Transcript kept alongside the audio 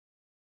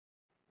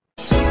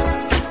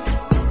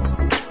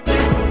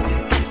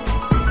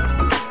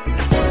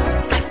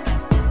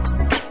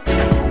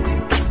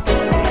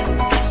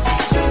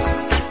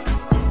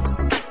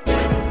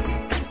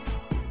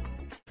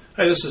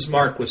Hi, this is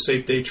Mark with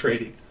Safe Day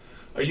Trading.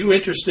 Are you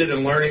interested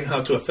in learning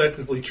how to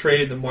effectively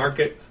trade the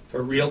market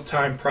for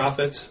real-time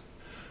profits?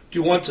 Do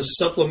you want to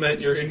supplement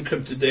your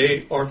income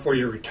today or for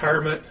your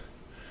retirement?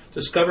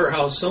 Discover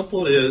how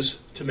simple it is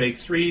to make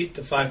 $300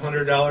 to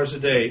 $500 a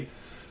day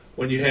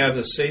when you have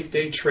the Safe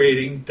Day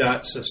Trading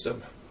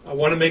system. I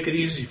want to make it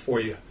easy for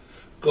you.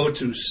 Go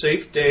to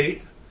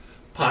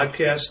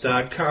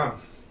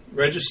safedaypodcast.com.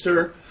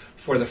 Register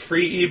for the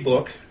free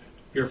ebook,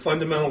 Your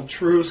Fundamental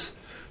Truth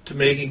to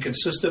Making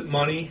Consistent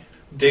Money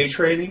Day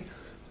Trading.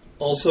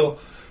 Also,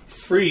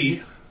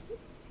 free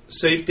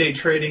Safe Day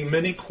Trading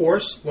mini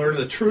course. Learn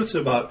the truths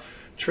about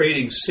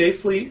trading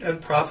safely and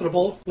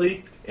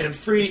profitably. And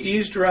free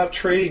eavesdrop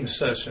trading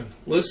session.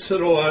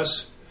 Listen to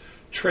us,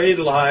 trade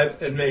live,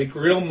 and make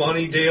real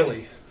money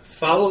daily.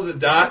 Follow the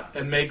dot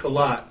and make a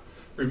lot.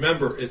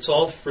 Remember, it's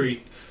all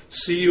free.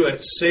 See you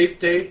at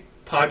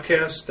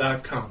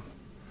safedaypodcast.com.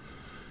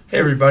 Hey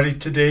everybody,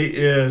 today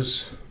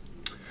is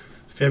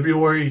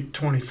February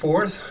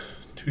 24th,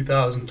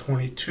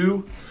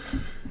 2022,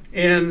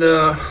 and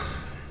been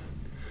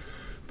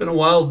a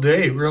wild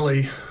day,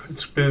 really.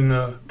 It's been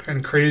kind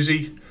of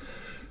crazy.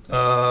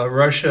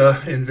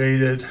 Russia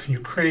invaded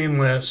Ukraine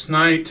last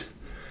night,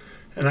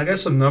 and I got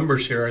some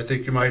numbers here I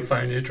think you might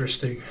find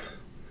interesting.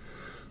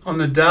 On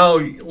the Dow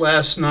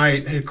last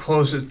night, it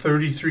closed at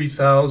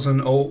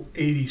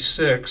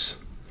 33,086.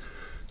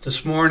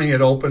 This morning it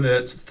opened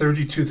at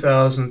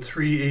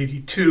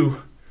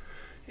 32,382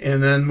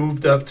 and then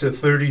moved up to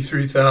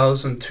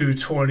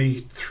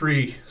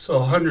 33,223. So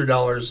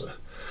 $100,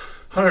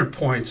 100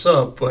 points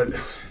up, but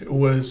it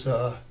was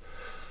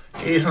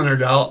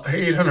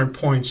 800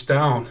 points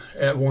down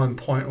at one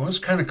point. It was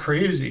kind of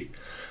crazy.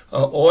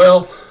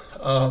 Oil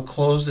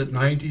closed at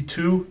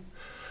 92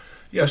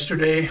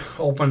 yesterday,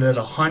 opened at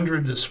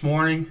 100 this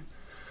morning,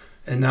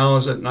 and now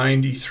is at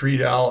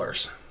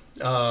 $93.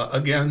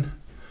 Again,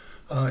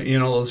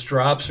 those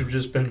drops have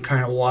just been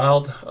kind of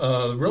wild,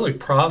 really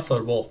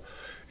profitable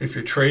if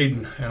you're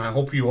trading, and I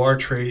hope you are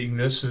trading.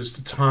 This is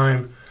the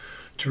time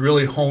to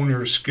really hone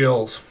your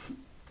skills.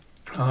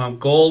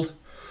 Gold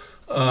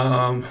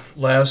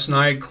last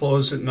night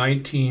closed at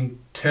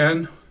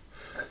 1910,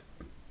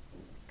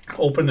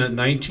 opened at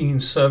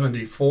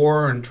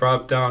 1974, and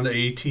dropped down to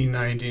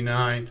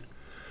 1899.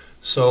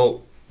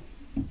 So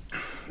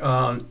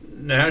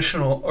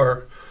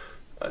natural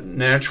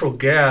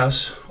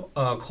gas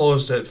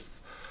closed at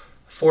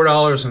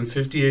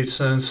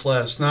 $4.58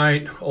 last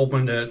night,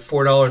 opened at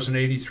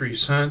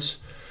 $4.83,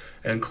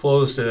 and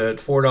closed at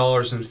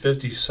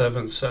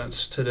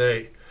 $4.57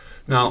 today.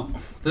 Now,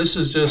 this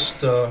has just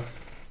been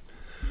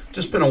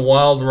a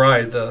wild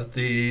ride.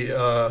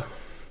 The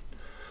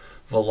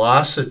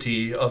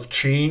velocity of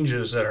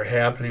changes that are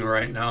happening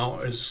right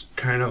now is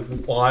kind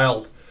of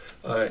wild,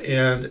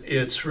 and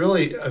it's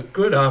really a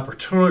good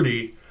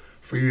opportunity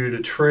for you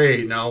to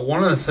trade. Now,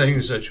 one of the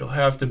things that you'll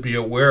have to be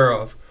aware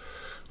of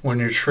when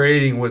you're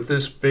trading with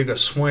this big of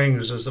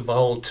swings is the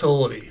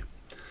volatility.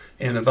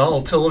 And the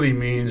volatility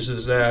means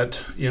is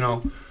that,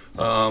 a $40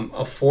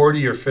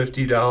 or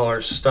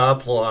 $50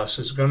 stop loss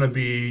is going to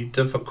be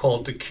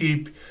difficult to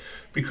keep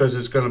because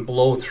it's going to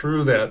blow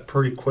through that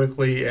pretty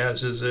quickly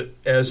as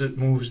it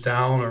moves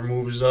down or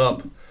moves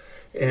up.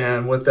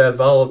 And with that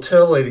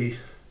volatility,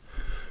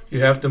 you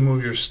have to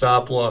move your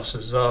stop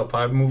losses up.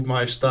 I've moved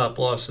my stop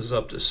losses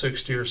up to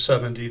 $60 or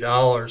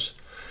 $70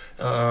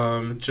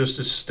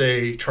 just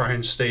to try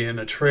and stay in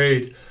a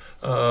trade.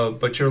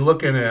 But you're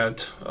looking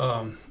at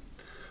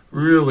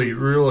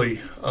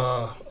really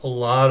a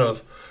lot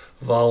of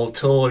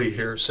volatility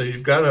here. So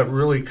you've got to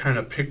really kind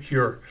of pick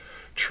your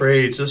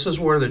trades. This is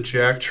where the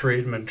Jack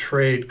Tradman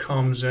trade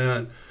comes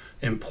in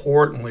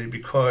importantly,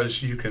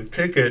 because you can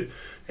pick it,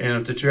 and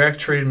if the Jack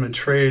Tradman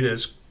trade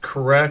is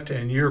correct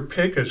and your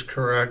pick is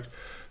correct,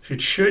 it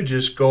should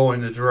just go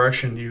in the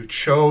direction you've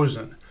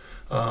chosen,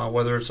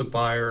 whether it's a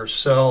buy or a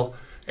sell,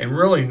 and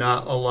really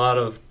not a lot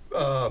of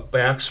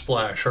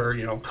backsplash or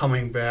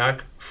coming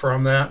back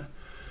from that.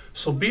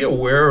 So be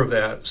aware of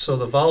that. So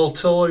the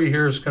volatility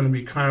here is going to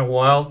be kind of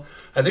wild.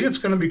 I think it's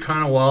going to be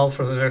kind of wild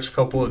for the next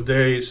couple of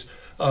days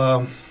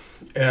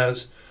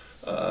as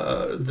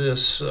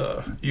this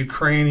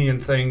Ukrainian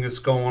thing that's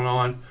going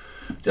on.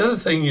 The other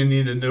thing you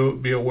need to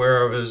be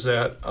aware of is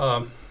that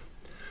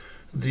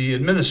the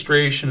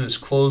administration is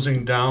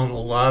closing down a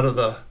lot of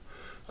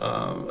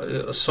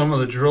some of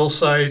the drill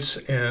sites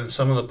and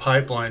some of the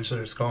pipelines that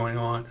is going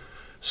on.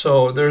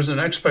 So there's an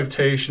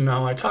expectation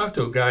now. I talked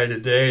to a guy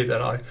today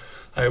that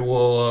I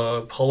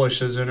will publish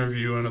his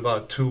interview in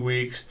about 2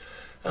 weeks,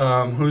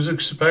 who's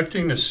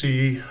expecting to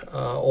see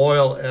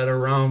oil at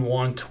around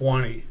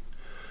 120.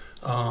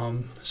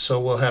 So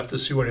we'll have to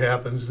see what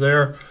happens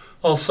there.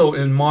 Also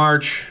in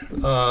March,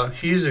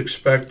 he's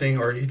expecting,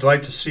 or he'd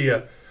like to see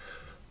a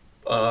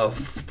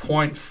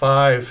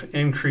 0.5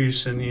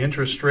 increase in the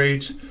interest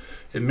rates.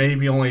 It may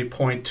be only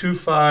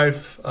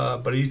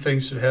 0.25, but he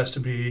thinks it has to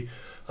be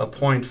a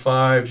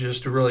 0.5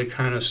 just to really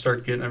kind of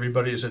start getting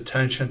everybody's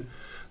attention.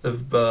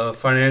 The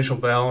financial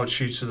balance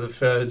sheets of the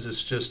Feds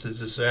is just a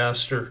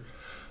disaster.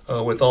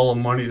 with all the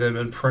money they've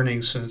been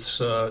printing since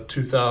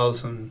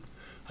 2000.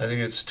 I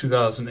think it's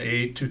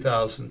 2008,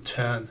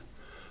 2010.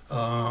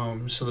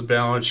 So the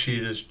balance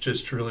sheet is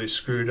just really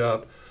screwed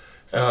up.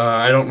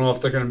 I don't know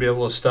if they're going to be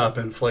able to stop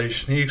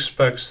inflation. He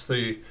expects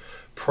the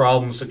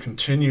problems to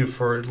continue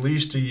for at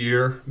least a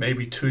year,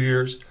 maybe 2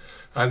 years.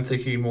 I'm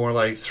thinking more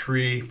like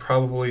 3,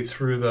 probably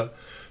through the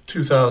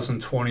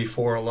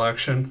 2024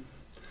 election.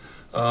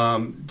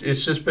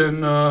 It's just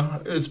been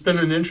it's been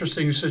an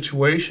interesting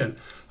situation.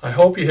 I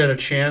hope you had a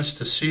chance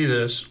to see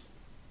this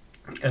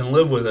and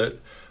live with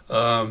it.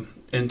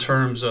 In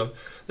terms of,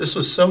 this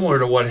was similar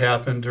to what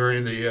happened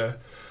during the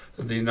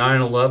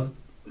 9/11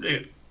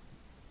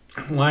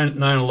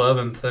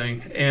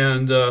 thing,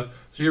 and so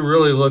you're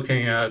really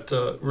looking at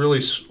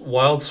really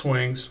wild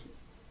swings,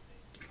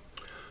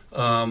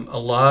 a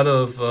lot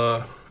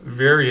of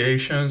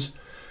variations,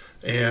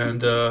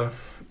 and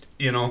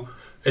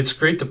it's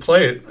great to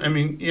play it. I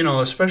mean,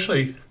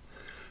 especially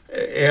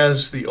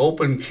as the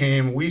open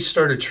came, we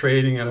started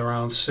trading at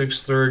around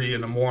 6:30 in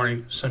the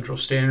morning Central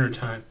Standard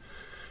Time.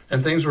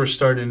 And things were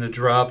starting to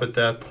drop at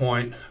that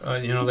point.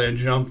 They had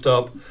jumped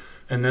up,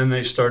 and then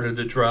they started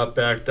to drop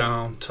back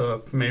down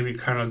to maybe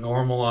kind of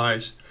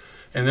normalize.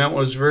 And that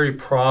was very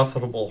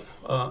profitable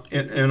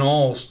in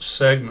all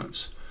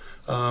segments.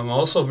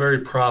 Also very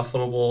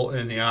profitable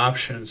in the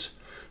options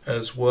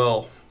as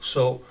well.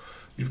 So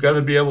you've got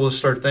to be able to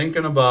start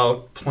thinking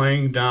about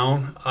playing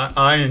down.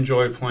 I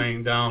enjoy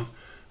playing down.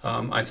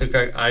 I think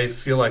I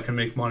feel I can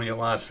make money a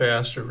lot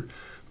faster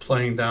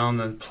playing down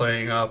than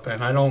playing up,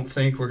 and I don't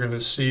think we're going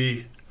to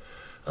see,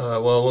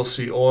 we'll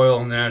see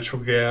oil,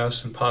 natural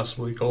gas, and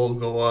possibly gold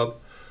go up,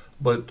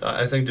 but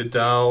I think the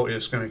Dow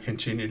is going to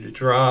continue to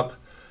drop,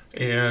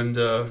 and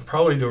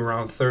probably to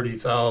around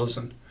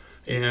 30,000,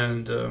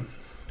 and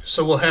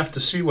so we'll have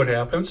to see what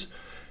happens,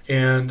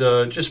 and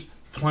just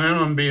plan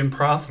on being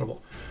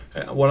profitable.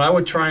 What I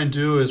would try and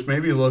do is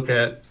maybe look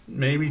at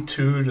maybe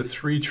 2 to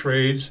 3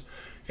 trades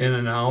in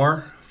an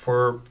hour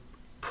per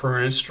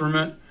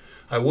instrument.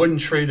 I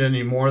wouldn't trade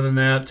any more than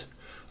that,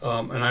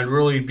 and I'd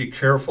really be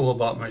careful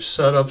about my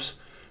setups.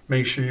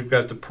 Make sure you've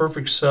got the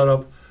perfect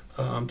setup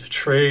to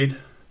trade,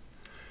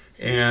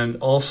 and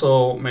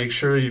also make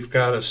sure you've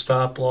got a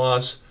stop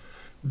loss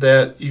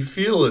that you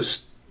feel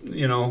is,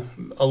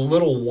 a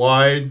little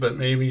wide, but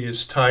maybe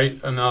is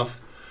tight enough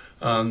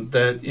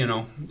that,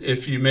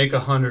 if you make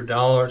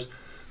 $100,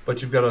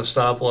 but you've got a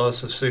stop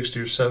loss of $60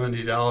 or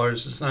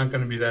 $70, it's not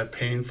going to be that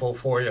painful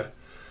for you.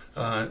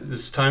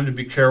 It's time to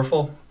be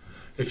careful.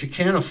 If you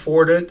can't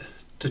afford it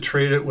to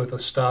trade it with a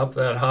stop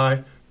that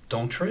high,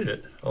 don't trade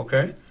it,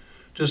 okay?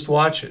 Just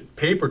watch it,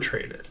 paper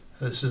trade it.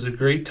 This is a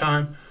great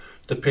time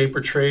to paper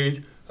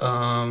trade,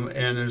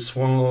 and it's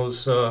one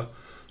of those,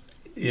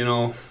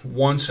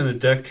 once in a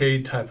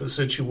decade type of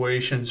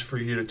situations for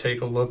you to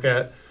take a look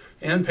at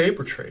and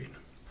paper trade.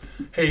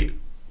 Hey,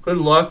 good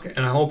luck,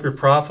 and I hope you're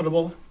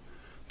profitable.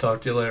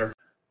 Talk to you later.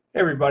 Hey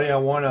everybody, I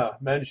want to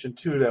mention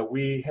too that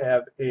we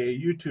have a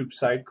YouTube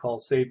site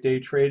called Safe Day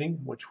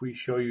Trading, which we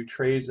show you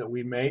trades that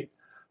we make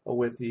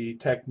with the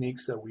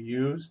techniques that we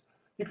use.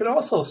 You can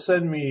also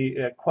send me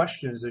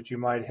questions that you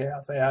might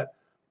have at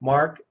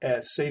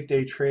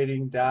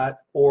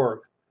mark@safedaytrading.org.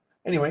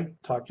 Anyway,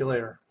 talk to you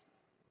later.